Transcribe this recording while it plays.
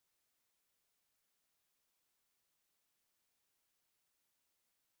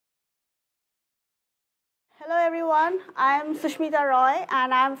Hello everyone, I'm Sushmita Roy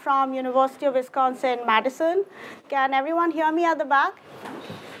and I'm from University of Wisconsin-Madison. Can everyone hear me at the back?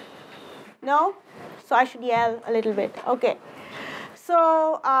 No? So I should yell a little bit. Okay.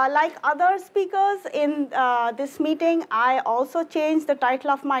 So like other speakers in this meeting, I also changed the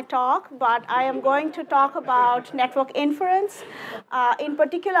title of my talk, but I am going to talk about network inference. In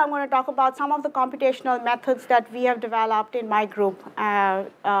particular, I'm going to talk about some of the computational methods that we have developed in my group.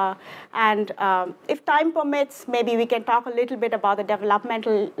 If time permits, maybe we can talk a little bit about the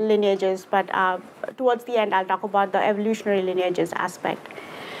developmental lineages, but towards the end, I'll talk about the evolutionary lineages aspect.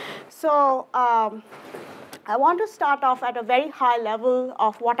 So I want to start off at a very high level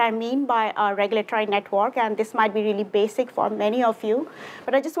of what I mean by a regulatory network, and this might be really basic for many of you,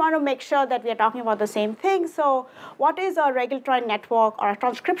 but I just want to make sure that we are talking about the same thing. So what is a regulatory network or a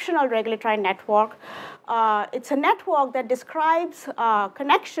transcriptional regulatory network? It's a network that describes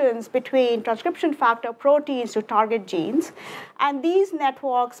connections between transcription factor proteins to target genes, and these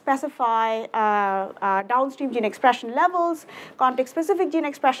networks specify downstream gene expression levels, context-specific gene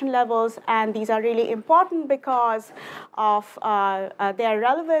expression levels, and these are really important because of their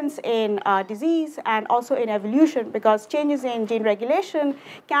relevance in disease and also in evolution, because changes in gene regulation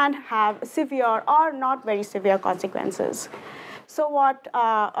can have severe or not very severe consequences. So what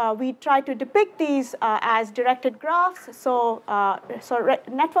we try to depict these as directed graphs. So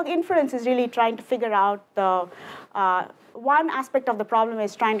network inference is really trying to figure out the one aspect of the problem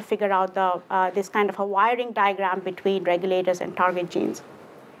is trying to figure out the this kind of a wiring diagram between regulators and target genes.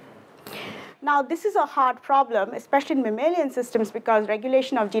 Now, this is a hard problem, especially in mammalian systems, because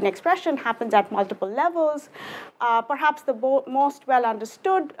regulation of gene expression happens at multiple levels. Perhaps the most well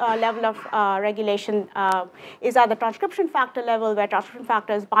understood level of regulation is at the transcription factor level, where transcription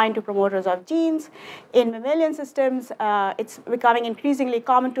factors bind to promoters of genes. In mammalian systems, it's becoming increasingly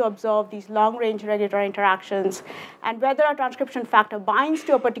common to observe these long-range regulatory interactions. And whether a transcription factor binds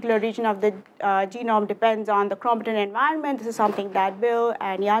to a particular region of the genome depends on the chromatin environment. This is something that Bill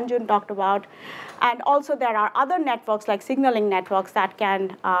and Yanjun talked about. And also there are other networks like signaling networks that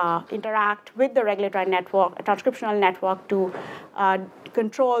can interact with the regulatory network, a transcriptional network, to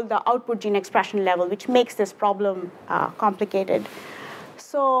control the output gene expression level, which makes this problem complicated.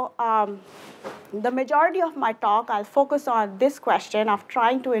 So the majority of my talk, I'll focus on this question of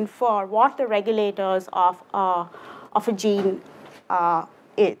trying to infer what the regulators of a gene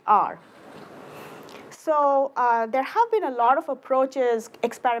are. So there have been a lot of approaches,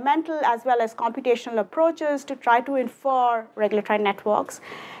 experimental as well as computational approaches, to try to infer regulatory networks.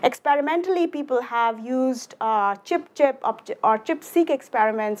 Experimentally, people have used chip-chip or chip-seq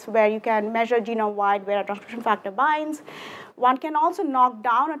experiments where you can measure genome-wide where a transcription factor binds. One can also knock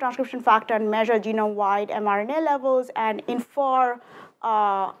down a transcription factor and measure genome-wide mRNA levels and infer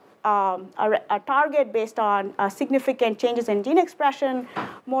a target based on significant changes in gene expression.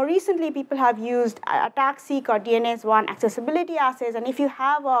 More recently, people have used ATAC-seq or DNase-1 accessibility assays, and if you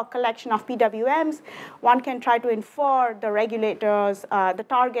have a collection of PWMs, one can try to infer the regulators, the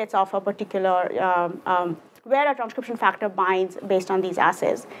targets of a particular, where a transcription factor binds based on these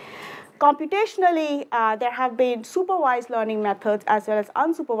assays. Computationally, there have been supervised learning methods as well as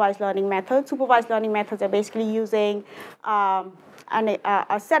unsupervised learning methods. Supervised learning methods are basically using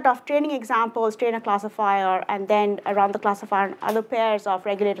a set of training examples, train a classifier, and then run the classifier on other pairs of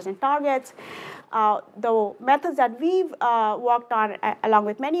regulators and targets. The methods that we've worked on, along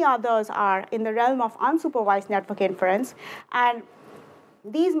with many others, are in the realm of unsupervised network inference. And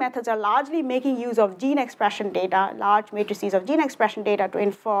these methods are largely making use of gene expression data, large matrices of gene expression data, to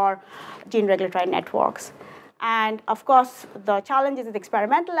infer gene regulatory networks. And of course, the challenges with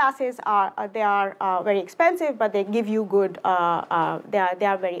experimental assays are they are very expensive, but they give you good, they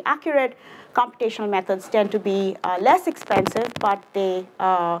are very accurate. Computational methods tend to be less expensive, but they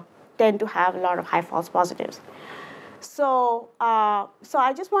tend to have a lot of high false positives. So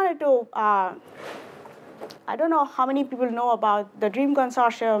I just wanted to, I don't know how many people know about the DREAM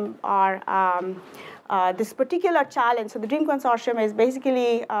Consortium or this particular challenge. So the DREAM Consortium is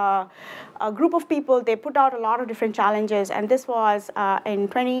basically a group of people. They put out a lot of different challenges, and this was in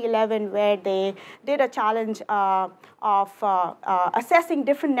 2011 where they did a challenge of assessing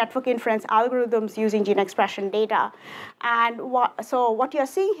different network inference algorithms using gene expression data. And so what you're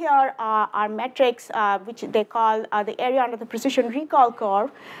seeing here are metrics which they call the area under the precision recall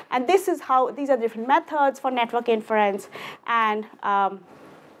curve, and this is how these are different methods for network inference. And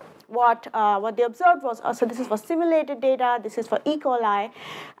what they observed was, so this is for simulated data, this is for E. coli,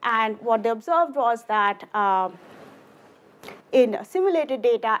 and what they observed was that in simulated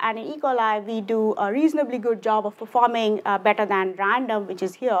data and in E. coli, we do a reasonably good job of performing better than random, which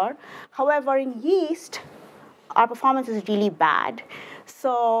is here. However, in yeast, our performance is really bad.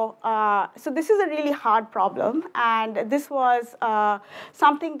 So, so this is a really hard problem, and this was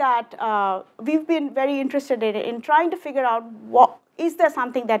something that we've been very interested in trying to figure out is there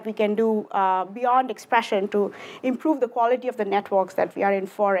something that we can do beyond expression to improve the quality of the networks that we are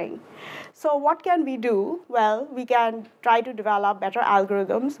inferring. So what can we do? Well, we can try to develop better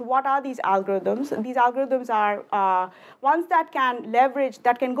algorithms. What are these algorithms? These algorithms are ones that can leverage,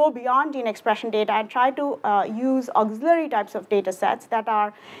 that can go beyond gene expression data and try to use auxiliary types of data sets that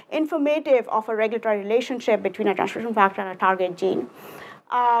are informative of a regulatory relationship between a transcription factor and a target gene.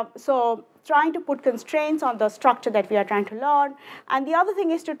 So trying to put constraints on the structure that we are trying to learn. And the other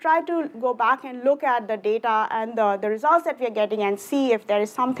thing is to try to go back and look at the data and the results that we are getting and see if there is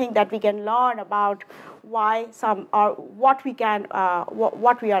something that we can learn about why some, or what we can,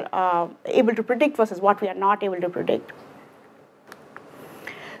 what we are able to predict versus what we are not able to predict.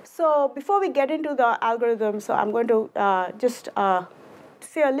 So before we get into the algorithm, so I'm going to just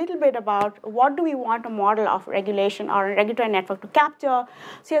say a little bit about what do we want a model of regulation or a regulatory network to capture.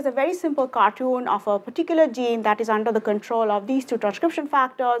 So here's a very simple cartoon of a particular gene that is under the control of these two transcription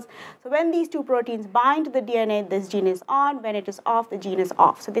factors. So when these two proteins bind to the DNA, this gene is on. When it is off, the gene is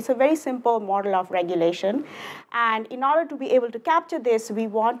off. So this is a very simple model of regulation. And in order to be able to capture this, we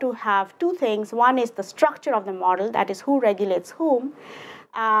want to have two things. One is the structure of the model, that is who regulates whom.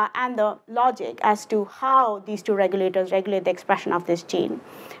 And the logic as to how these two regulators regulate the expression of this gene.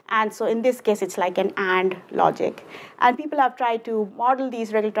 And so in this case, it's like an AND logic. And people have tried to model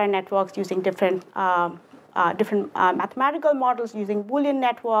these regulatory networks using different mathematical models, using Boolean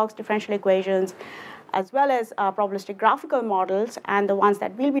networks, differential equations, as well as probabilistic graphical models. And the ones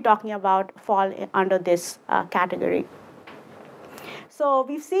that we'll be talking about fall under this category. So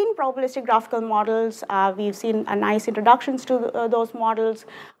we've seen probabilistic graphical models. We've seen nice introductions to those models.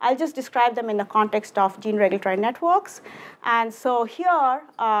 I'll just describe them in the context of gene regulatory networks. And so here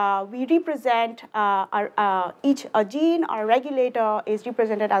we represent a gene or a regulator is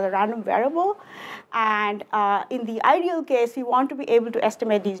represented as a random variable. And in the ideal case, we want to be able to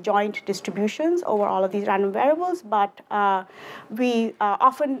estimate these joint distributions over all of these random variables. But we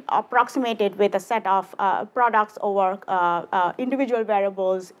often approximate it with a set of products over individual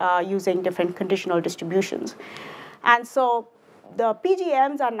variables using different conditional distributions. And so the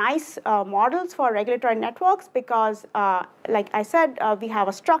PGMs are nice models for regulatory networks because, like I said, we have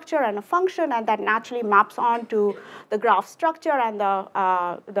a structure and a function, and that naturally maps onto the graph structure and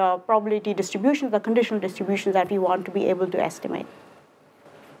the probability distributions, the conditional distributions that we want to be able to estimate.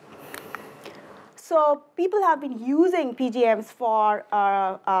 So people have been using PGMs for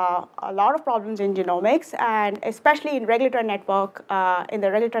a lot of problems in genomics, and especially in regulatory network, in the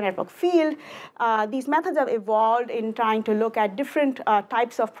regulatory network field. These methods have evolved in trying to look at different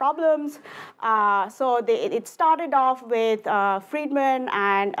types of problems. So it started off with Friedman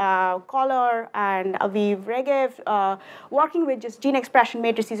and Koller and Aviv Regev working with just gene expression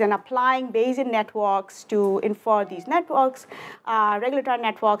matrices and applying Bayesian networks to infer these networks, regulatory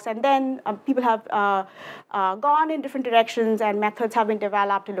networks, and then people have gone in different directions, and methods have been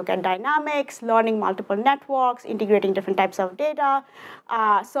developed to look at dynamics, learning multiple networks, integrating different types of data.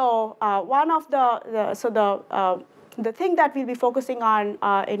 One of the thing that we'll be focusing on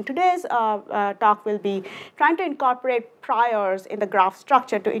in today's talk will be trying to incorporate priors in the graph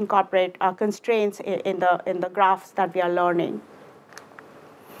structure to incorporate constraints in the graphs that we are learning.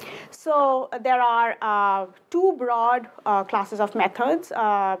 So there are two broad classes of methods,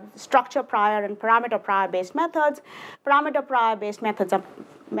 structure prior and parameter prior based methods. Parameter prior based methods are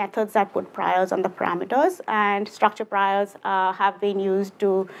methods that put priors on the parameters, and structure priors have been used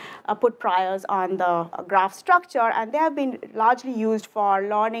to put priors on the graph structure, and they have been largely used for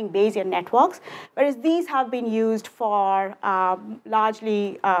learning Bayesian networks, whereas these have been used for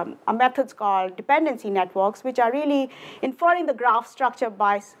largely methods called dependency networks, which are really inferring the graph structure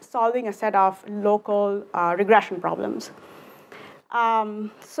by solving a set of local regression problems.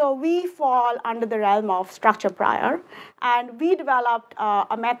 So we fall under the realm of structure prior, and we developed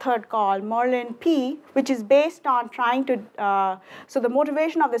a method called Merlin-P, which is based on trying to, so the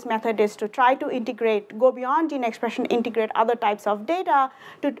motivation of this method is to try to integrate, go beyond gene expression, integrate other types of data,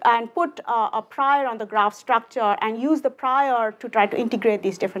 and put a prior on the graph structure and use the prior to try to integrate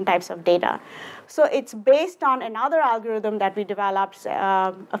these different types of data. So it's based on another algorithm that we developed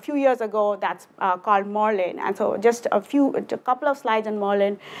a few years ago that's called Merlin. And so just a couple of slides on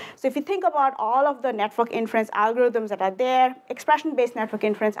Merlin. So if you think about all of the network inference algorithms that are their expression-based network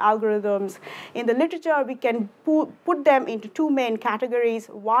inference algorithms. In the literature, we can put them into two main categories.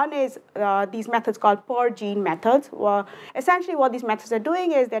 One is these methods called per-gene methods. Essentially, what these methods are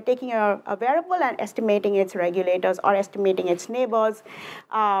doing is they're taking a variable and estimating its regulators or estimating its neighbors.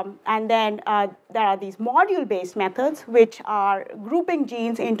 And then there are these module-based methods, which are grouping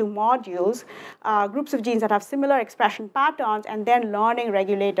genes into modules, groups of genes that have similar expression patterns, and then learning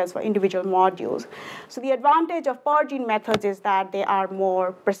regulators for individual modules. So the advantage of per-gene methods is that they are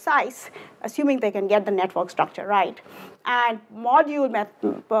more precise, assuming they can get the network structure right. And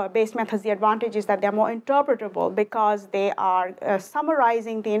module-based methods, the advantage is that they're more interpretable because they are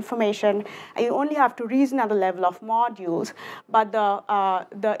summarizing the information, and you only have to reason at the level of modules. But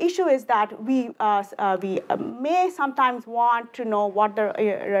the issue is that we may sometimes want to know what the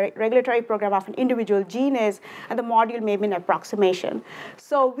regulatory program of an individual gene is, and the module may be an approximation.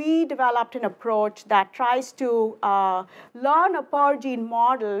 So we developed an approach that tries to learn a per-gene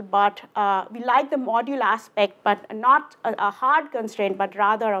model, but we like the module aspect, but not a hard constraint, but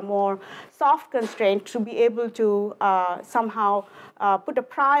rather a more soft constraint to be able to somehow put a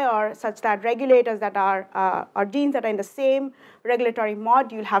prior such that regulators that are or genes that are in the same regulatory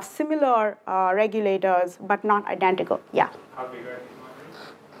module have similar regulators, but not identical. Yeah. How big are these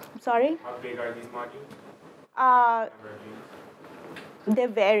modules? Sorry? How big are these modules? They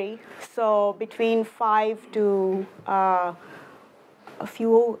vary. So between 5 to a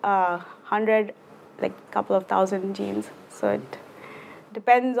few hundred, like a couple of thousand genes. So it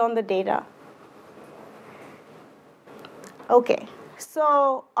depends on the data. Okay,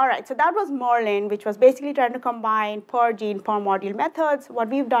 so all right, so that was Merlin, which was basically trying to combine per gene, per module methods. What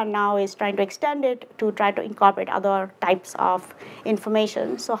we've done now is trying to extend it to try to incorporate other types of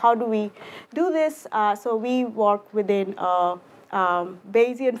information. So how do we do this? So we work within a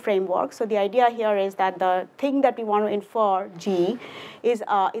Bayesian framework. So the idea here is that the thing that we want to infer, G, is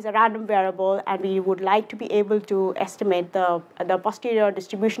a random variable, and we would like to be able to estimate the posterior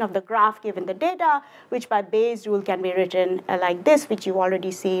distribution of the graph given the data, which by Bayes' rule can be written like this, which you've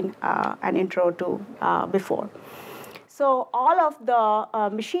already seen an intro to before. So all of the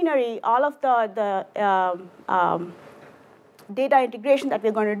machinery, all of the data integration that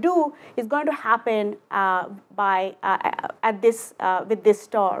we're going to do is going to happen with this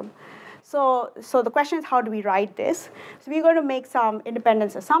term. So the question is, how do we write this? So we're going to make some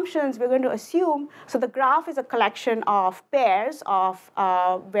independence assumptions. We're going to assume, so the graph is a collection of pairs of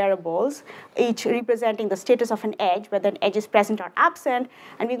variables, each representing the status of an edge, whether an edge is present or absent,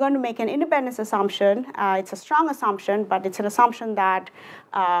 and we're going to make an independence assumption. It's a strong assumption, but it's an assumption that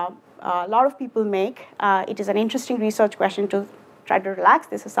a lot of people make. It is an interesting research question to try to relax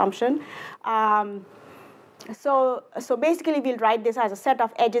this assumption. So basically, we'll write this as a set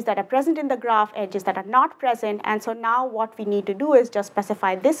of edges that are present in the graph, edges that are not present. And so now what we need to do is just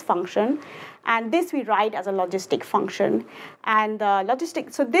specify this function. And this we write as a logistic function. And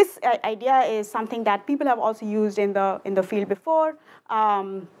logistic, so this idea is something that people have also used in the field before.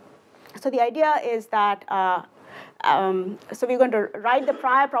 So the idea is that so we're going to write the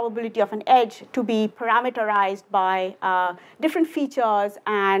prior probability of an edge to be parameterized by different features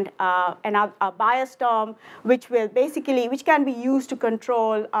and a bias term, which can be used to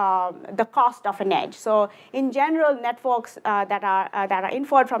control the cost of an edge. So in general, networks that are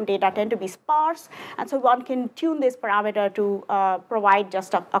inferred from data tend to be sparse, and so one can tune this parameter to provide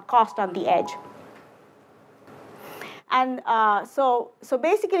just a cost on the edge. And so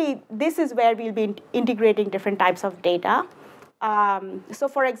basically, this is where we'll be integrating different types of data. So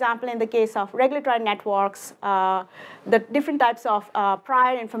for example, in the case of regulatory networks, the different types of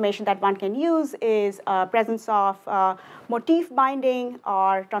prior information that one can use is presence of motif binding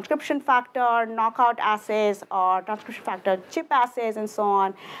or transcription factor, knockout assays, or transcription factor chip assays, and so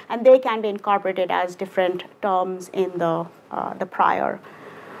on. And they can be incorporated as different terms in the prior.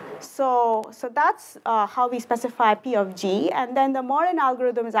 So that's how we specify P of G. And then the Merlin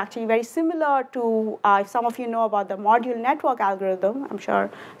algorithm is actually very similar to, if some of you know about the module network algorithm, I'm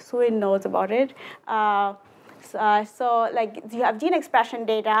sure Suin knows about it. So like you have gene expression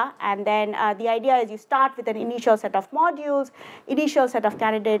data, and then the idea is you start with an initial set of modules, initial set of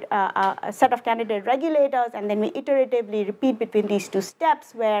candidate, a set of candidate regulators, and then we iteratively repeat between these two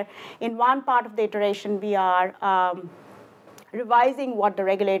steps, where in one part of the iteration we are revising what the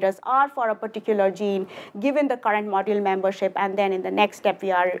regulators are for a particular gene given the current module membership, and then in the next step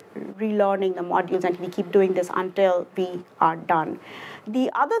we are relearning the modules, and we keep doing this until we are done.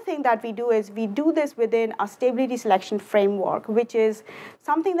 The other thing that we do is we do this within a stability selection framework, which is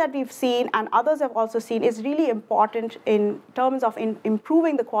something that we've seen and others have also seen is really important in terms of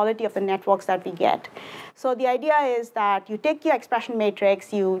improving the quality of the networks that we get. So the idea is that you take your expression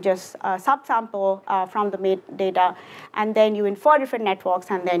matrix, you just subsample from the data, and then you infer different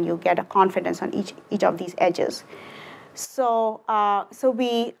networks, and then you get a confidence on each of these edges. So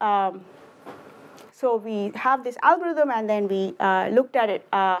so we have this algorithm, and then we looked at it,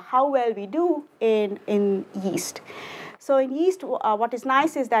 how well we do in yeast. So in yeast, what is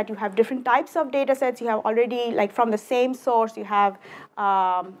nice is that you have different types of data sets. You have already, like from the same source, you have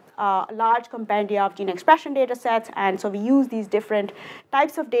large compendia of gene expression data sets. And so we use these different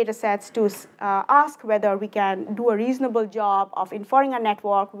types of data sets to ask whether we can do a reasonable job of inferring a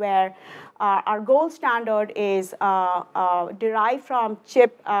network where our gold standard is derived from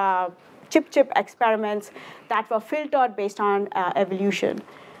chip experiments that were filtered based on evolutionary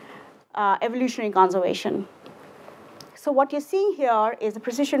conservation. So what you're seeing here is a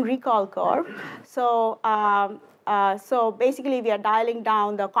precision recall curve. So so basically, we are dialing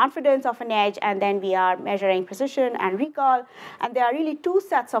down the confidence of an edge, and then we are measuring precision and recall. And there are really two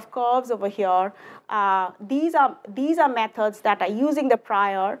sets of curves over here. These are methods that are using the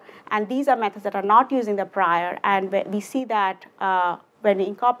prior, and these are methods that are not using the prior. And we see that when we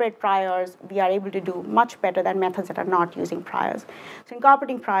incorporate priors, we are able to do much better than methods that are not using priors. So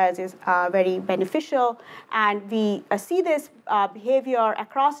incorporating priors is very beneficial, and we see this behavior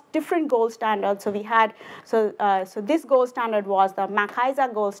across different gold standards. So we had, so this gold standard was the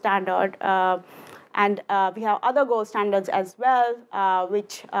Mac-Isaac gold standard, and we have other gold standards as well,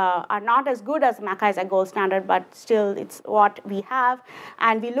 which are not as good as Mac-Isaac gold standard, but still it's what we have.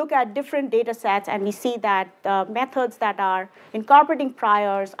 And we look at different data sets, and we see that the methods that are incorporating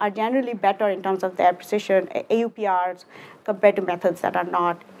priors are generally better in terms of their precision, AUPRs, compared to methods that are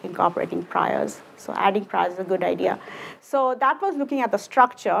not incorporating priors. So adding priors is a good idea. So that was looking at the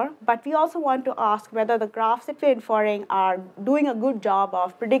structure, but we also want to ask whether the graphs that we're inferring are doing a good job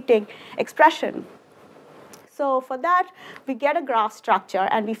of predicting expression. So for that, we get a graph structure,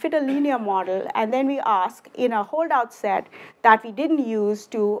 and we fit a linear model, and then we ask in a holdout set that we didn't use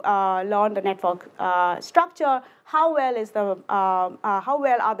to learn the network structure, how well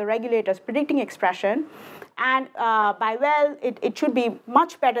are the regulators predicting expression? And by well, it should be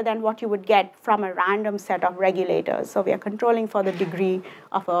much better than what you would get from a random set of regulators. So we are controlling for the degree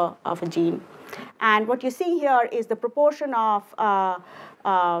of a gene. And what you're seeing here is the proportion of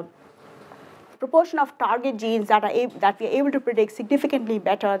target genes that we are able to predict significantly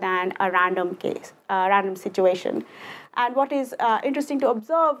better than a random situation. And what is interesting to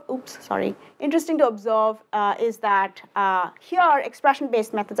observe, is that here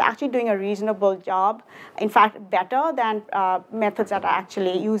expression-based methods are actually doing a reasonable job, in fact, better than methods that are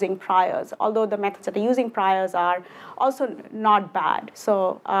actually using priors, although the methods that are using priors are also not bad.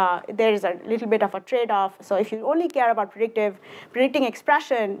 So there is a little bit of a trade-off. So if you only care about predicting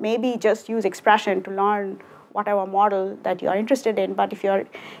expression, maybe just use expression to learn whatever model that you are interested in. But if you're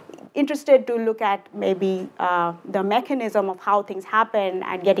interested to look at maybe the mechanism of how things happen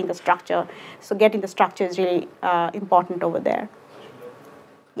and getting the structure, so getting the structure is really important over there.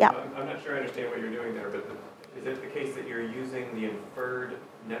 Yeah. I'm not sure I understand what you're doing there, but is it the case that you're using the inferred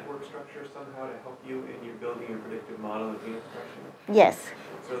network structure somehow to help you in your building your predictive model of gene expression? Yes.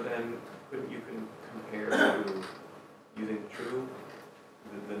 So then couldn't you compare to using true,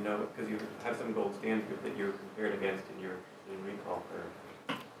 the note, because you have some gold standard that you're compared against in your recall curve.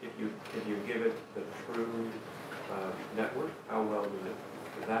 If you give it the true network, how well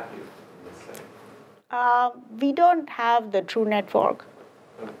does that do in this setting? We don't have the true network.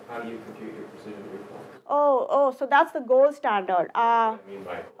 So how do you compute your precision recall? Oh, so that's the gold standard. I mean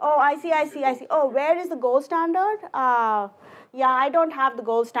by I see. Oh, where is the gold standard? Yeah, I don't have the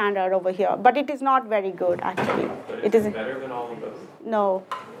gold standard over here, but it is not very good, actually. But it is better than all of those? No,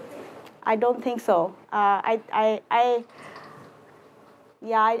 I don't think so. I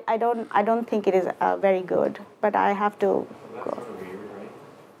don't think it is very good, but I have to. Well, that's sort of weird, right?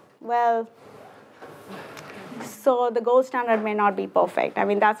 Well, so the gold standard may not be perfect. I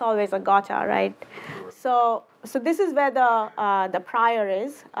mean, that's always a gotcha, right? Sure. So this is where the prior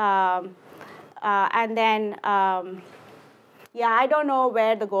is, and then I don't know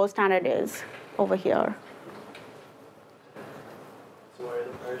where the gold standard is over here. So why are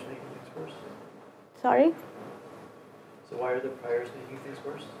the priors making things worse? Sorry? So why are the priors making things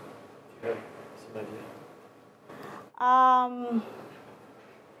worse? Do you have some idea?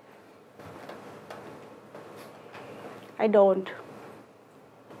 I don't.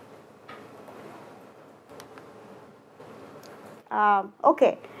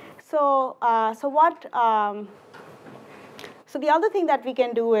 Okay, so so the other thing that we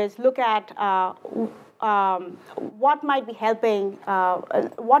can do is look at what might be helping.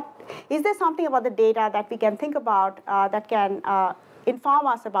 Is there something about the data that we can think about that can inform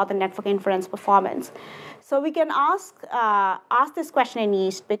us about the network inference performance? So we can ask this question in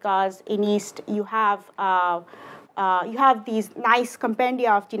yeast, because in yeast you have these nice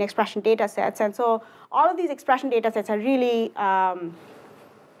compendia of gene expression data sets, and so all of these expression data sets are really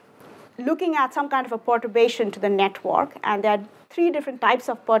looking at some kind of a perturbation to the network, and there are 3 different types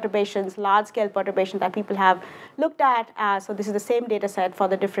of perturbations, large-scale perturbations that people have looked at. So this is the same data set for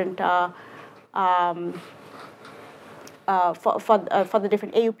the different for the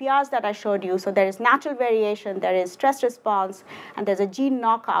different AUPRs that I showed you. So there is natural variation, there is stress response, and there's a gene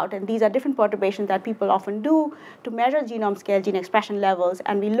knockout, and these are different perturbations that people often do to measure genome scale, gene expression levels,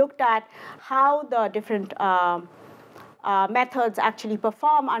 and we looked at how the different methods actually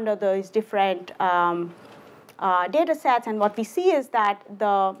perform under those different data sets. And what we see is that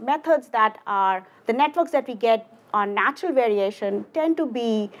the methods that are, the networks that we get on natural variation tend to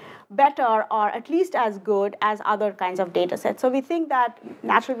be better or at least as good as other kinds of data sets. So we think that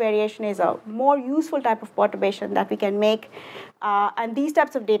natural variation is a more useful type of perturbation that we can make, and these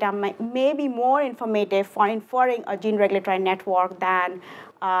types of data may be more informative for inferring a gene regulatory network than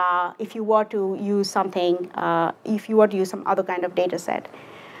if you were to use something, if you were to use some other kind of data set.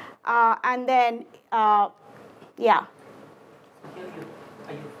 And then, yeah.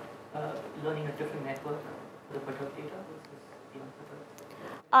 Are you learning a different network for the perturbed data?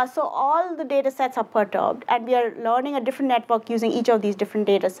 So all the data sets are perturbed, and we are learning a different network using each of these different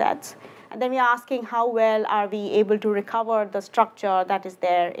data sets. And then we are asking how well are we able to recover the structure that is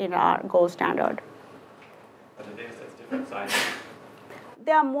there in our gold standard. Are the data sets different sizes?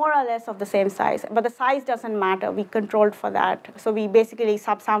 They are more or less of the same size, but the size doesn't matter. We controlled for that. So we basically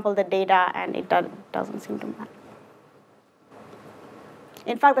subsample the data, and it doesn't seem to matter.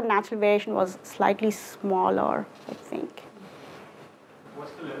 In fact, the natural variation was slightly smaller, I think.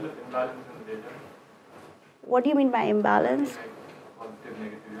 What's the level of imbalance in the data? What do you mean by imbalance? Positive,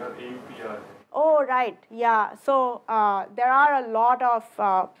 negative. You have AUPR. Oh, right. Yeah. So there are a lot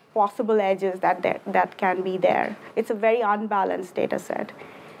of possible edges that can be there. It's a very unbalanced data set.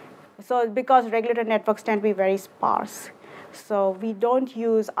 So because regulator networks tend to be very sparse. So we don't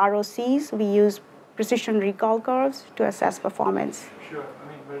use ROCs. We use precision recall curves to assess performance. Sure. I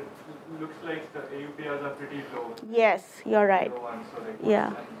mean, but it looks like the AUPRs are pretty low. Yes, you're right. Low ones, so like, Yeah.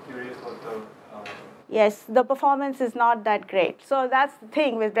 I'm curious what the... Yes, the performance is not that great. So that's the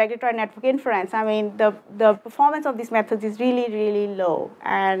thing with regulatory network inference. I mean, the performance of these methods is really, really low,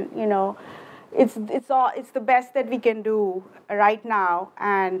 and you know, it's the best that we can do right now.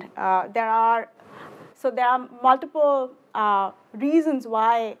 And there are multiple reasons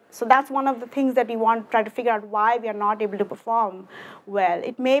why. So that's one of the things that we want to try to figure out why we are not able to perform well.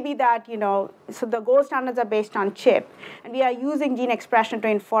 It may be that, you know, so the gold standards are based on chip, and we are using gene expression to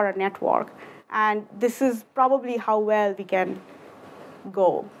infer a network. And this is probably how well we can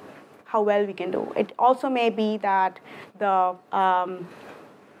go, how well we can do. It also may be that there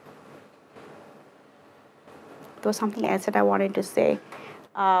was something else that I wanted to say.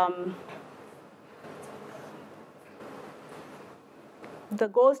 The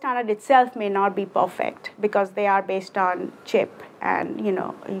gold standard itself may not be perfect because they are based on chip, and you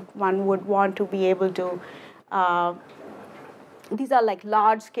know, one would want to be able to. These are like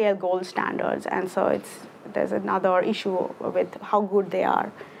large-scale gold standards, and so there's another issue with how good they are.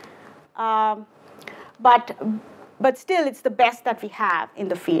 But still, it's the best that we have in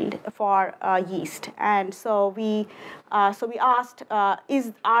the field for yeast. And so we asked, are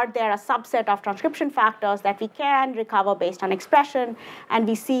there a subset of transcription factors that we can recover based on expression? And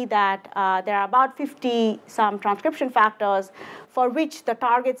we see that there are about 50-some transcription factors for which the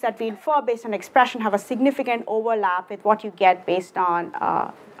targets that we infer based on expression have a significant overlap with what you get based on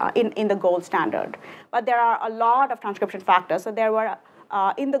in the gold standard. But there are a lot of transcription factors. So there were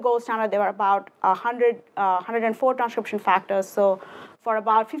in the gold standard, there were about 104 transcription factors. So for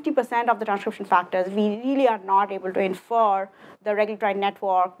about 50% of the transcription factors, we really are not able to infer the regulatory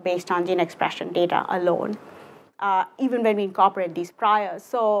network based on gene expression data alone, even when we incorporate these priors.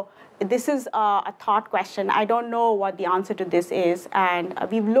 So this is a thought question. I don't know what the answer to this is, and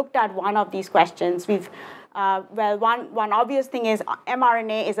we've looked at one of these questions. Well, one obvious thing is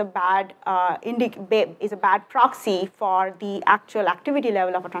mRNA is a bad proxy for the actual activity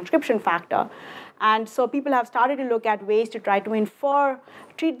level of a transcription factor. And so people have started to look at ways to try to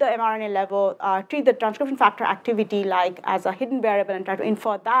treat the mRNA level, treat the transcription factor activity like as a hidden variable and try to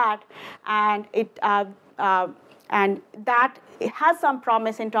infer that. And And that it has some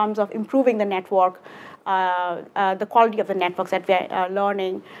promise in terms of improving the network, the quality of the networks that we're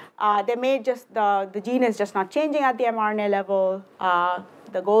learning. They may just, the gene is just not changing at the mRNA level.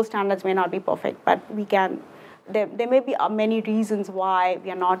 The gold standards may not be perfect, but we can, there may be many reasons why we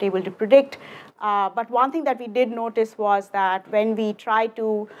are not able to predict. But one thing that we did notice was that when we try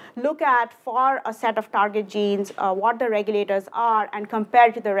to look at for a set of target genes what the regulators are and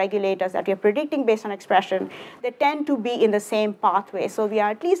compare to the regulators that we are predicting based on expression, they tend to be in the same pathway. So we are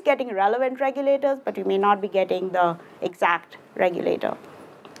at least getting relevant regulators, but we may not be getting the exact regulator.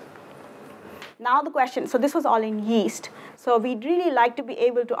 Now the question, so this was all in yeast. So we'd really like to be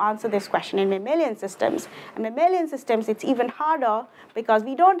able to answer this question in mammalian systems. And mammalian systems, it's even harder because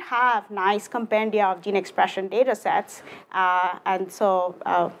we don't have nice compendia of gene expression data sets. And so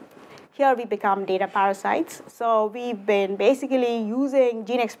here we become data parasites. So we've been basically using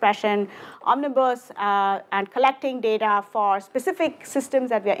gene expression omnibus and collecting data for specific systems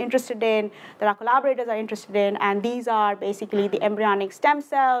that we are interested in, that our collaborators are interested in, and these are basically the embryonic stem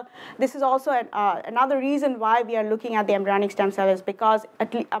cell. This is also another reason why we are looking at the embryonic stem cell is because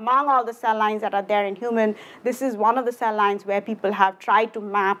among all the cell lines that are there in human, this is one of the cell lines where people have tried to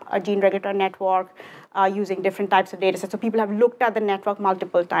map a gene regulatory network using different types of data sets. So people have looked at the network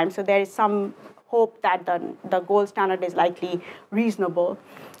multiple times. So there is some hope that the gold standard is likely reasonable.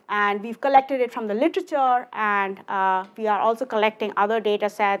 And we've collected it from the literature, and we are also collecting other data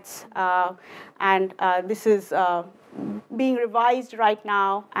sets. And this is being revised right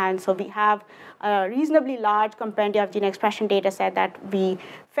now. And so we have a reasonably large compendia of gene expression data set that we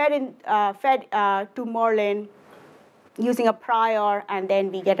fed to Merlin using a prior, and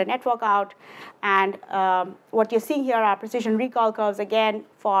then we get a network out. And what you're seeing here are precision recall curves, again,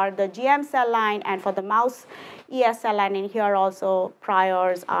 for the GM cell line and for the mouse ES cell line. And here also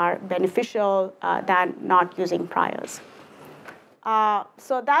priors are beneficial than not using priors.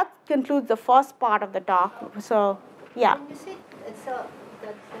 So that concludes the first part of the talk. So, yeah. When you say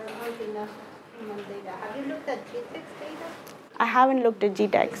that there aren't enough human data, have you looked at GTEx data? I haven't looked at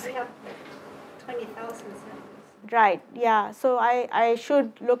GTEx. We have 20,000 samples. Right, yeah. So I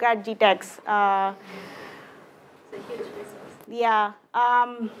should look at GTEx. It's a huge resource. Yeah.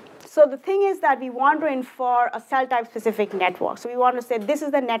 So the thing is that we want to infer a cell type specific network. So we want to say this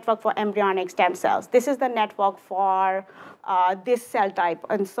is the network for embryonic stem cells. This is the network for this cell type,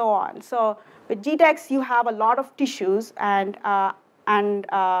 and so on. So with GTEx, you have a lot of tissues, and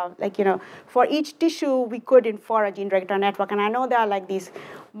like, you know, for each tissue, we could infer a gene regulatory network. And I know there are like these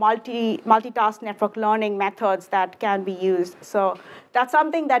multitask network learning methods that can be used. So that's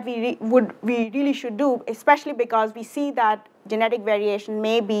something that we really should do, especially because we see that genetic variation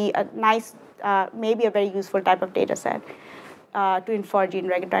may be a nice, maybe a very useful type of data set to infer gene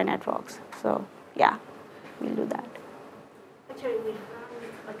regulatory networks. So yeah, we'll do that. Actually, we have,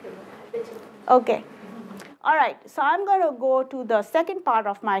 Okay. All right, so I'm going to go to the second part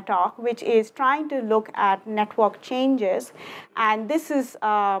of my talk, which is trying to look at network changes. And this is,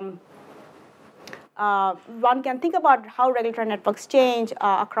 one can think about how regulatory networks change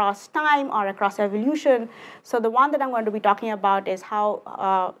across time or across evolution. So the one that I'm going to be talking about is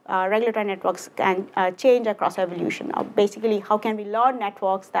how regulatory networks can change across evolution. Basically, how can we learn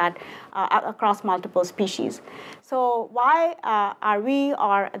networks that across multiple species? So why are we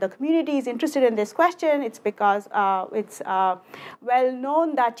or the community is interested in this question? It's because it's well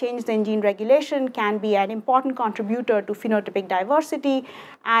known that changes in gene regulation can be an important contributor to phenotypic diversity,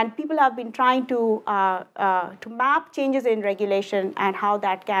 and people have been trying to map changes in regulation and how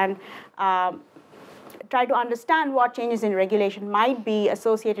that can try to understand what changes in regulation might be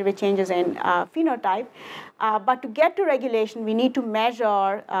associated with changes in phenotype. But to get to regulation, we need to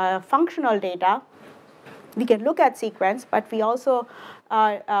measure functional data. We can look at sequence, but we also,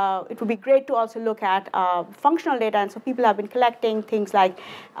 it would be great to also look at functional data. And so people have been collecting things like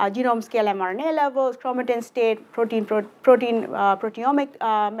genome scale mRNA levels, chromatin state, proteomic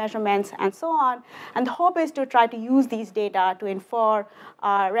measurements, and so on. And the hope is to try to use these data to infer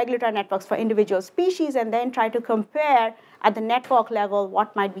regulatory networks for individual species, and then try to compare at the network level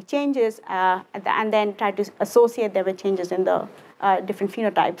what might be changes, and then try to associate them with changes in the different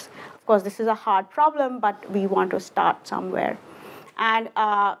phenotypes. Of course, this is a hard problem, but we want to start somewhere. And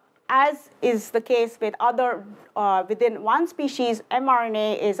as is the case with other, within one species,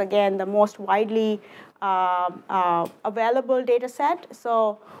 mRNA is, again, the most widely available data set.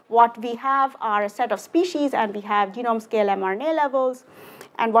 So what we have are a set of species, and we have genome scale mRNA levels.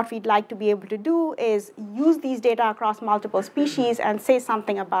 And what we'd like to be able to do is use these data across multiple species and say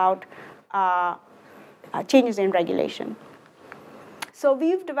something about changes in regulation. So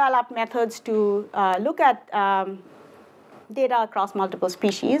we've developed methods to look at data across multiple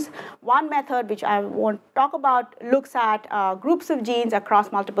species. One method, which I won't talk about, looks at groups of genes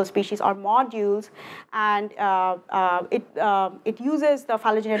across multiple species or modules, and it uses the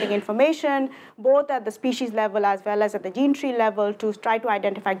phylogenetic information both at the species level as well as at the gene tree level to try to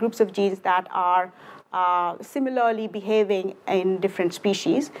identify groups of genes that are similarly behaving in different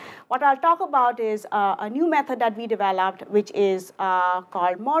species. What I'll talk about is a new method that we developed, which is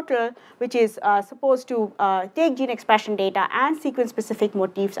called Mortal, which is supposed to take gene expression data and sequence-specific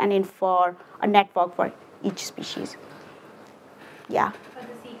motifs and infer a network for each species. Yeah? For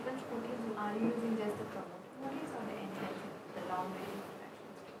the sequence proteins, are you using just the promoter motifs or the enhancer, the long-range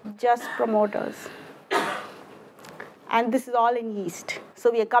interactions? Just promoters. And this is all in yeast.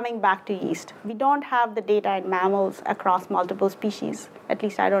 So we are coming back to yeast. We don't have the data in mammals across multiple species. At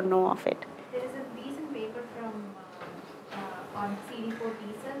least I don't know of it. There is a recent paper from on CD4 T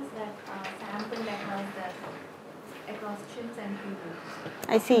cells that sampled across chimps and humans.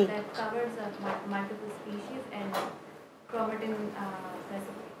 I see. That covers multiple species and chromatin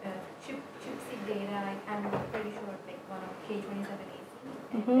chip-seq data. I'm pretty sure like one of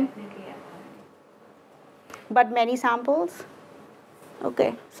K27AC and definitely But many samples?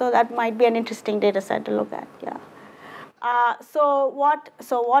 Okay, so that might be an interesting data set to look at, yeah. So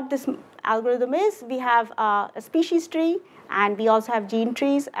what this algorithm is, we have a species tree, and we also have gene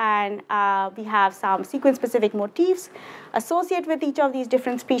trees, and we have some sequence-specific motifs associated with each of these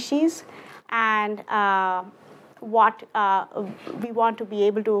different species, and what we want to be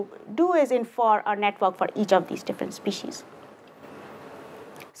able to do is infer a network for each of these different species.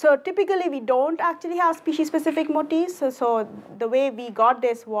 So typically, we don't actually have species-specific motifs. So the way we got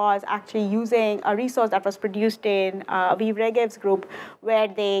this was actually using a resource that was produced in Aviv Regev's group, where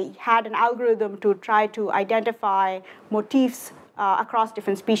they had an algorithm to try to identify motifs across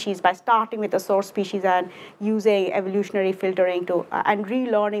different species by starting with the source species and using evolutionary filtering to and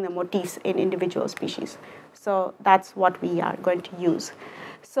relearning the motifs in individual species. So that's what we are going to use.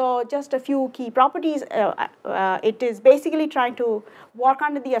 So just a few key properties. It is basically trying to work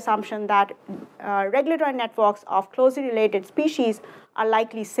under the assumption that regulatory networks of closely related species are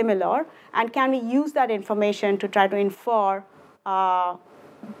likely similar, and can we use that information to try to infer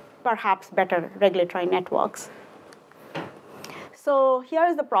perhaps better regulatory networks. So here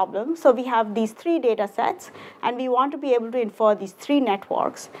is the problem. So we have these three data sets, and we want to be able to infer these three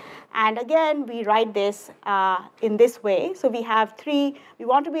networks. And again, we write this in this way. So we have we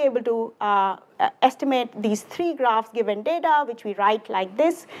want to be able to estimate these three graphs given data, which we write like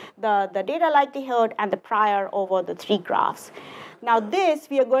this, the data likelihood and the prior over the three graphs. Now this,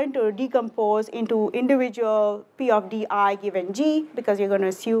 we are going to decompose into individual P of di given g, because you're going to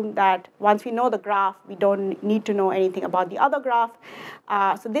assume that once we know the graph, we don't need to know anything about the other graph.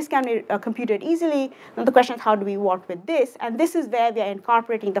 So this can be computed easily. Now the question is, how do we work with this? And this is where we are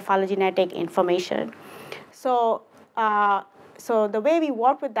incorporating the phylogenetic information. So so the way we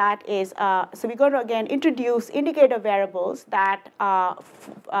work with that is, so we're going to again introduce indicator variables that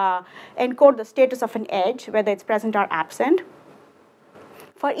encode the status of an edge, whether it's present or absent,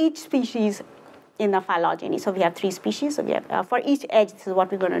 for each species in the phylogeny. So we have three species. So we have for each edge, this is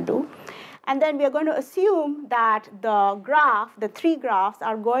what we're going to do. And then we are going to assume that the graph, the three graphs,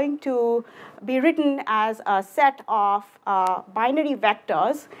 are going to be written as a set of binary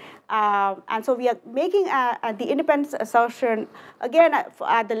vectors. And so we are making the independence assertion, again,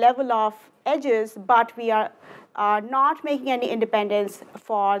 at the level of edges, but we are not making any independence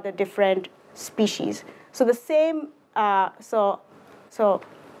for the different species. So the same, so does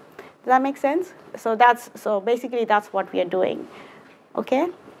that make sense? So basically that's what we are doing, okay?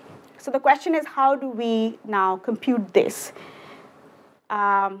 So the question is, how do we now compute this?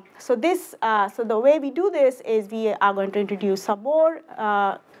 So the way we do this is we are going to introduce some more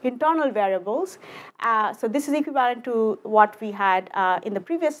internal variables. So this is equivalent to what we had in the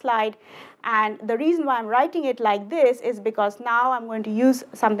previous slide. And the reason why I'm writing it like this is because now I'm going to use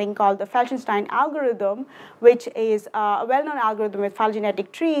something called the Felsenstein algorithm, which is a well-known algorithm with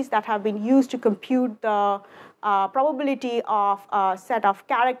phylogenetic trees that have been used to compute the probability of a set of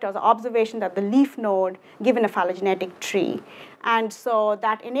characters, observations at the leaf node given a phylogenetic tree. And so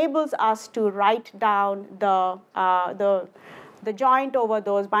that enables us to write down the joint over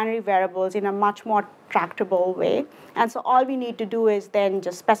those binary variables in a much more tractable way. And so all we need to do is then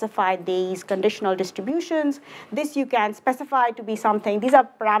just specify these conditional distributions. This you can specify to be something. These are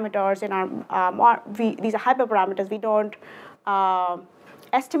parameters in our, these are hyperparameters. We don't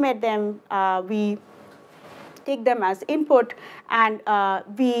estimate them. We take them as input, and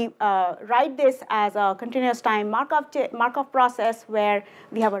we write this as a continuous time Markov process where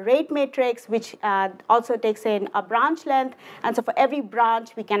we have a rate matrix which also takes in a branch length, and so for every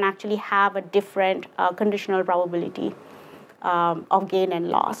branch we can actually have a different conditional probability of gain and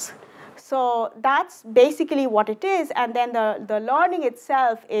loss. So that's basically what it is, and then the learning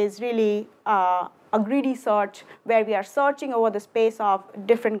itself is really a greedy search where we are searching over the space of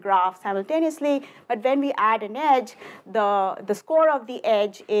different graphs simultaneously, but when we add an edge, the score of the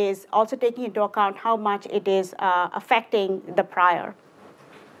edge is also taking into account how much it is affecting the prior.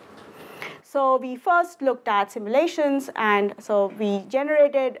 So we first looked at simulations, and so we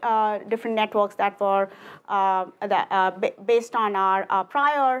generated different networks that were based on our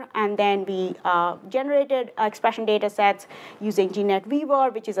prior, and then we generated expression data sets using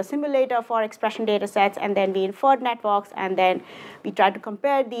GNetWeaver, which is a simulator for expression data sets, and then we inferred networks, and then we tried to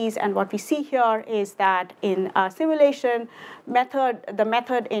compare these, and what we see here is that in simulation method, the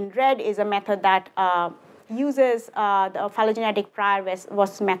method in red is a method that uses the phylogenetic prior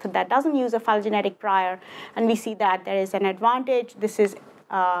versus method that doesn't use a phylogenetic prior, and we see that there is an advantage. This is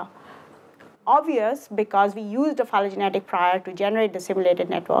obvious because we used a phylogenetic prior to generate the simulated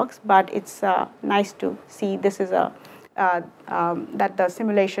networks, but it's nice to see this is that the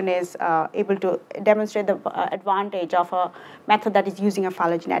simulation is able to demonstrate the advantage of a method that is using a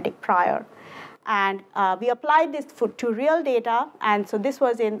phylogenetic prior. And we applied this to real data, and so this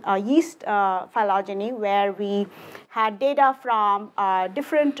was in yeast phylogeny where we had data from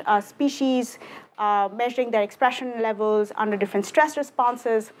different species measuring their expression levels under different stress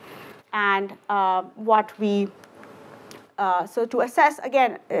responses, and what we so to assess,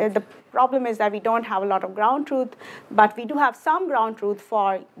 again, the problem is that we don't have a lot of ground truth, but we do have some ground truth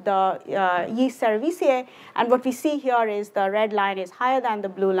for the yeast cerevisiae, and what we see here is the red line is higher than the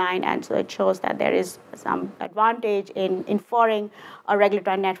blue line, and so it shows that there is some advantage in inferring a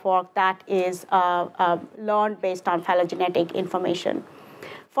regulatory network that is learned based on phylogenetic information.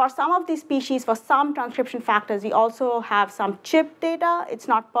 For some of these species, for some transcription factors, we also have some chip data. It's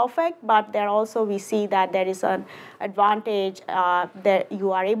not perfect, but there also we see that there is an advantage that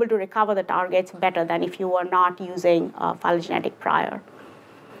you are able to recover the targets better than if you were not using phylogenetic prior.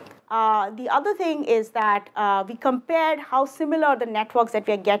 The other thing is that we compared how similar the networks that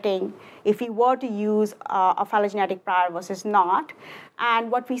we are getting if we were to use a phylogenetic prior versus not.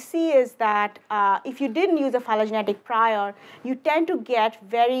 And what we see is that if you didn't use a phylogenetic prior, you tend to get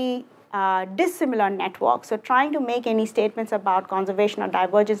very dissimilar networks. So trying to make any statements about conservation or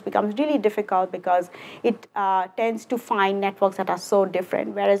divergence becomes really difficult because it tends to find networks that are so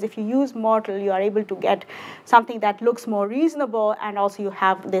different. Whereas if you use Mortal, you are able to get something that looks more reasonable, and also you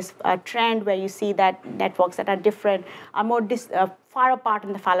have this trend where you see that networks that are different are more far apart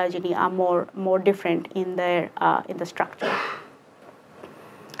in the phylogeny are more different in the structure.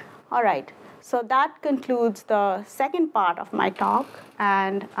 All right. So that concludes the second part of my talk,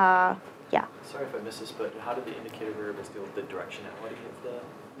 and yeah. Sorry if I missed this, but how did the indicator variables deal with the directionality of the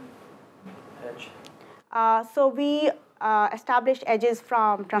edge? So we established edges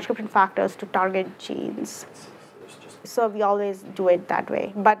from transcription factors to target genes. So we always do it that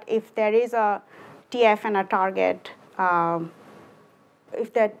way. But if there is a TF and a target,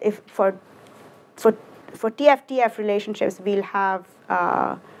 if for TF-TF relationships, we'll have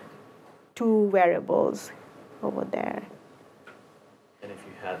two variables over there. And if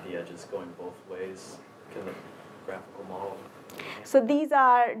you had the edges going both ways, can the graphical model? So these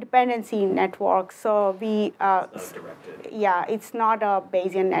are dependency networks. So we it's not directed. Yeah, it's not a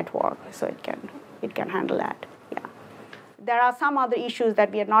Bayesian network, so it can handle that. Yeah. There are some other issues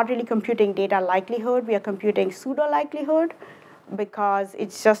that we are not really computing data likelihood. We are computing pseudo likelihood because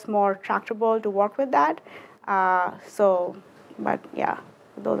it's just more tractable to work with that. But yeah.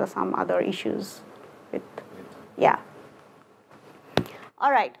 Those are some other issues with, yeah. All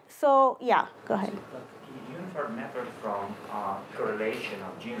right, so yeah, go ahead. You inferred network from correlation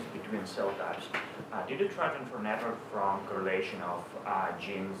of genes between cell types. Did you try to infer network from correlation of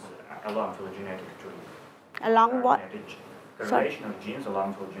genes along phylogenetic tree? Along what? Correlation of genes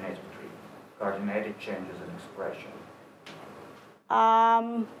along phylogenetic tree. Coordinated changes in expression.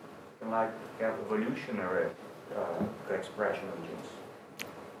 Like evolutionary expression of genes.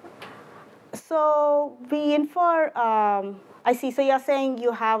 So we infer, I see, so you're saying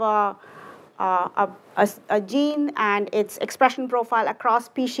you have a gene and its expression profile across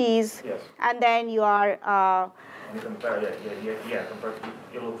species. Yes. And then you are... and you compare, compare,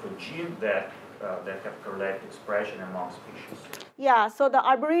 you look for genes that have correlated expression among species. Yeah, so the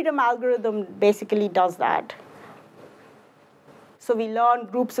Arboretum algorithm basically does that. So we learn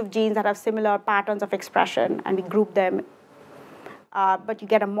groups of genes that have similar patterns of expression, and we group them. But you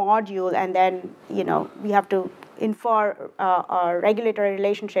get a module, and then we have to infer a regulatory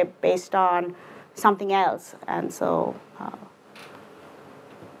relationship based on something else. And so,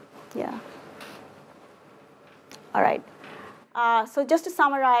 yeah. All right. So just to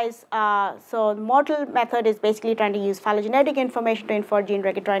summarize, so the model method is basically trying to use phylogenetic information to infer gene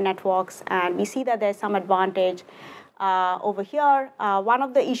regulatory networks, and we see that there's some advantage over here. One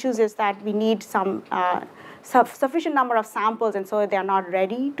of the issues is that we need some sufficient number of samples, and so they're not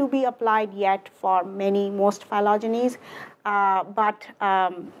ready to be applied yet for most phylogenies. But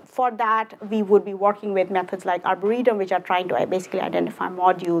for that, we would be working with methods like Arboretum, which are trying to basically identify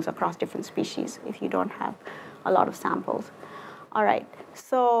modules across different species if you don't have a lot of samples. All right,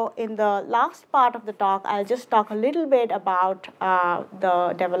 so in the last part of the talk, I'll just talk a little bit about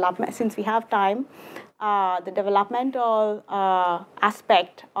the development, since we have time, the developmental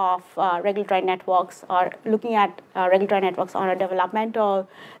aspect of regulatory networks, or looking at regulatory networks on a developmental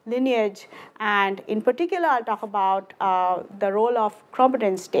lineage. And in particular, I'll talk about the role of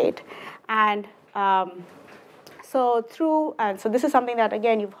chromatin state. And so this is something that,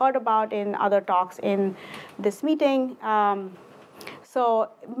 again, you've heard about in other talks in this meeting. So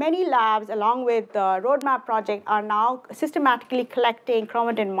many labs, along with the roadmap project, are now systematically collecting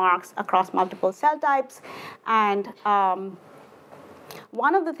chromatin marks across multiple cell types. And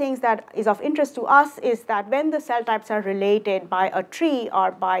one of the things that is of interest to us is that when the cell types are related by a tree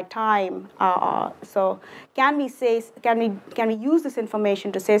or by time, so can we use this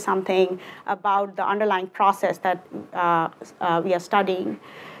information to say something about the underlying process that we are studying?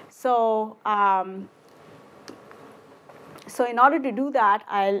 So in order to do that,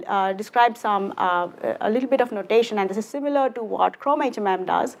 I'll describe a little bit of notation, and this is similar to what chromHMM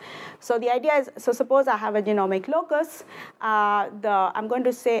does. So the idea is, so suppose I have a genomic locus. I'm going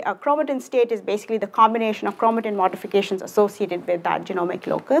to say a chromatin state is basically the combination of chromatin modifications associated with that genomic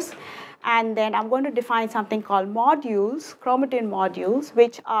locus. And then I'm going to define something called modules, chromatin modules,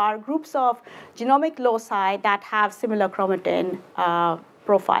 which are groups of genomic loci that have similar chromatin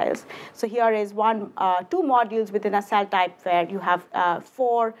profiles. So here is two modules within a cell type where you have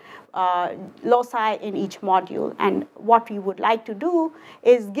 4 loci in each module. And what we would like to do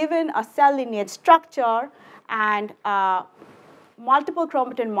is, given a cell lineage structure and multiple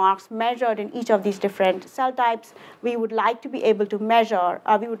chromatin marks measured in each of these different cell types, we would like to be able to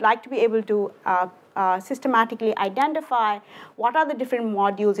systematically identify what are the different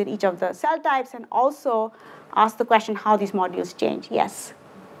modules in each of the cell types, and also ask the question how these modules change. Yes?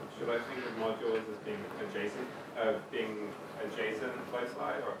 Should I think of modules as being adjacent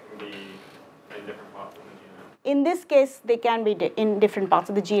loci, or can be in different parts of the genome? In this case, they can be in different parts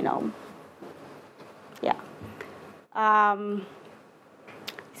of the genome. Yeah.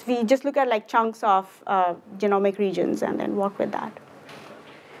 So we just look at like chunks of genomic regions and then work with that.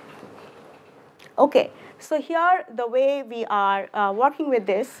 Okay. So here, the way we are working with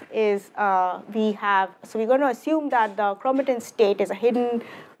this is we're going to assume that the chromatin state is a hidden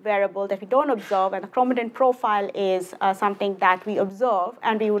variable that we don't observe, and the chromatin profile is something that we observe,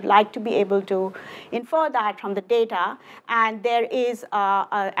 and we would like to be able to infer that from the data. And there is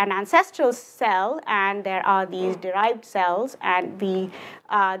an ancestral cell, and there are these derived cells, and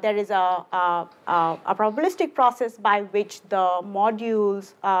there is a probabilistic process by which the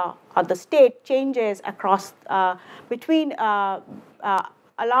modules or the state changes across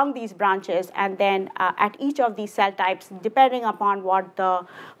along these branches, and then at each of these cell types, depending upon what the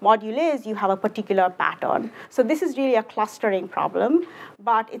module is, you have a particular pattern. So this is really a clustering problem,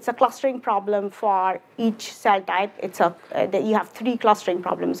 but it's a clustering problem for each cell type. You have 3 clustering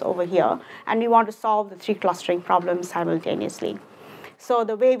problems over here, and we want to solve the 3 clustering problems simultaneously. So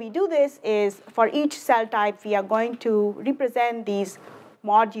the way we do this is, for each cell type, we are going to represent these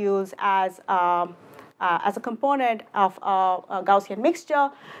modules as a component of a Gaussian mixture.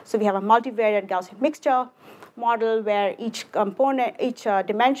 So we have a multivariate Gaussian mixture model where each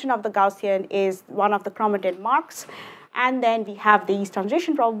dimension of the Gaussian is one of the chromatin marks. And then we have these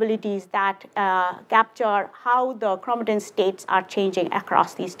transition probabilities that capture how the chromatin states are changing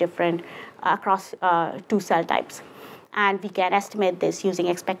across these different, 2 cell types. And we can estimate this using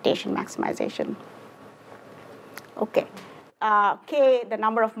expectation maximization. Okay. K, the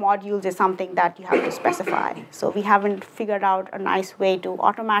number of modules, is something that you have to specify. So we haven't figured out a nice way to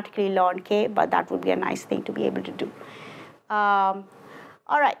automatically learn K, but that would be a nice thing to be able to do. All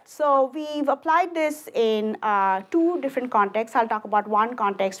All right, so we've applied this in 2 different contexts. I'll talk about one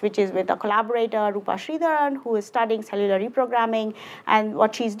context, which is with a collaborator, Rupa Sridharan, who is studying cellular reprogramming. And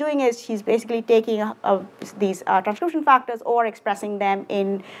what she's doing is she's basically taking these transcription factors or expressing them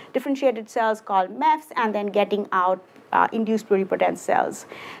in differentiated cells called MEFs and then getting out induced pluripotent cells.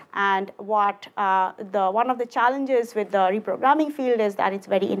 And what one of the challenges with the reprogramming field is that it's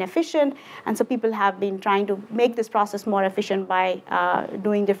very inefficient, and so people have been trying to make this process more efficient by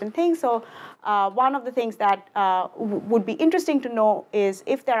doing different things. So one of the things that would be interesting to know is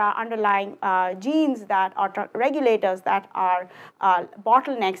if there are underlying genes that are regulators that are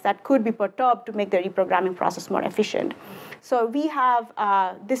bottlenecks that could be perturbed to make the reprogramming process more efficient. So we have,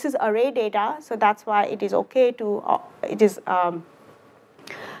 this is array data, so that's why it is okay to,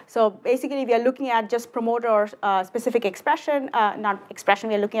 so basically, we are looking at just promoter specific expression, not expression,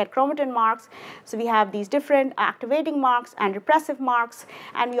 we are looking at chromatin marks. So we have these different activating marks and repressive marks,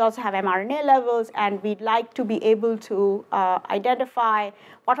 and we also have mRNA levels, and we'd like to be able to identify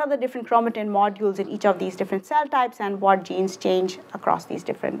what are the different chromatin modules in each of these different cell types and what genes change across these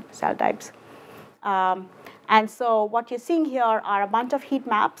different cell types. And so what you're seeing here are a bunch of heat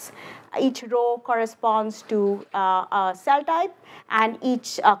maps. Each row corresponds to a cell type, and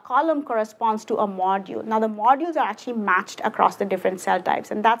each column corresponds to a module. Now, the modules are actually matched across the different cell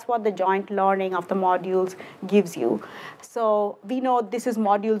types, and that's what the joint learning of the modules gives you. So we know this is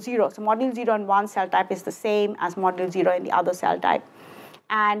module 0. So module 0 in one cell type is the same as module 0 in the other cell type.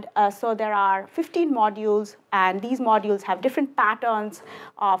 And so there are 15 modules, and these modules have different patterns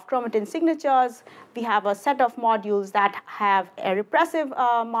of chromatin signatures. We have a set of modules that have repressive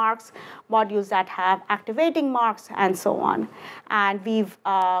marks, modules that have activating marks, and so on. And we've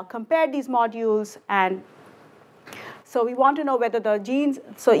compared these modules, and so we want to know whether the genes,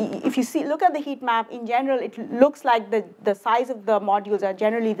 so if you look at the heat map, in general, it looks like the size of the modules are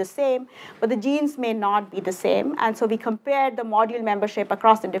generally the same, but the genes may not be the same. And so we compared the module membership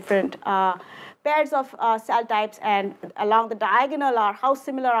across the different pairs of cell types, and along the diagonal are how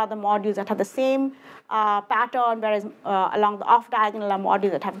similar are the modules that have the same pattern, whereas along the off-diagonal are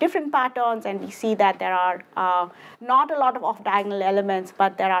modules that have different patterns, and we see that there are not a lot of off-diagonal elements,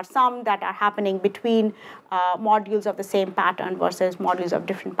 but there are some that are happening between modules of the same pattern versus modules of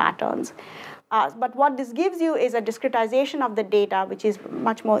different patterns. But what this gives you is a discretization of the data, which is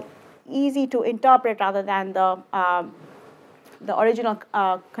much more easy to interpret rather than the original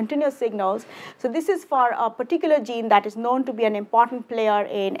continuous signals. So this is for a particular gene that is known to be an important player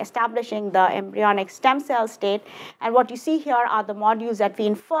in establishing the embryonic stem cell state. And what you see here are the modules that we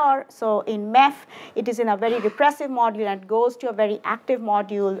infer. So in MEF, it is in a very repressive module and goes to a very active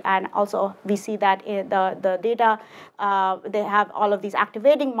module. And also we see that in the data, they have all of these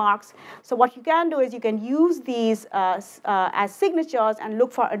activating marks. So what you can do is you can use these as signatures and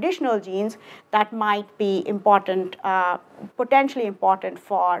look for additional genes that might be important, potentially important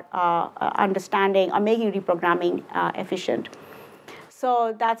for understanding or making reprogramming efficient.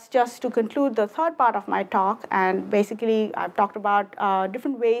 So that's just to conclude the third part of my talk. And basically, I've talked about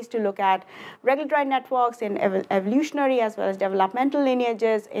different ways to look at regulatory networks in evolutionary as well as developmental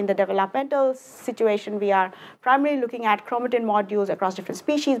lineages. In the developmental situation, we are primarily looking at chromatin modules across different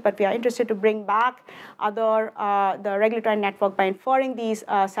species, but we are interested to bring back the regulatory network by inferring these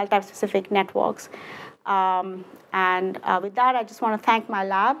cell type specific networks. And with that, I just want to thank my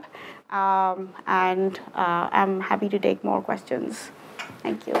lab, and I'm happy to take more questions.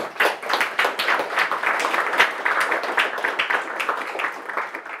 Thank you.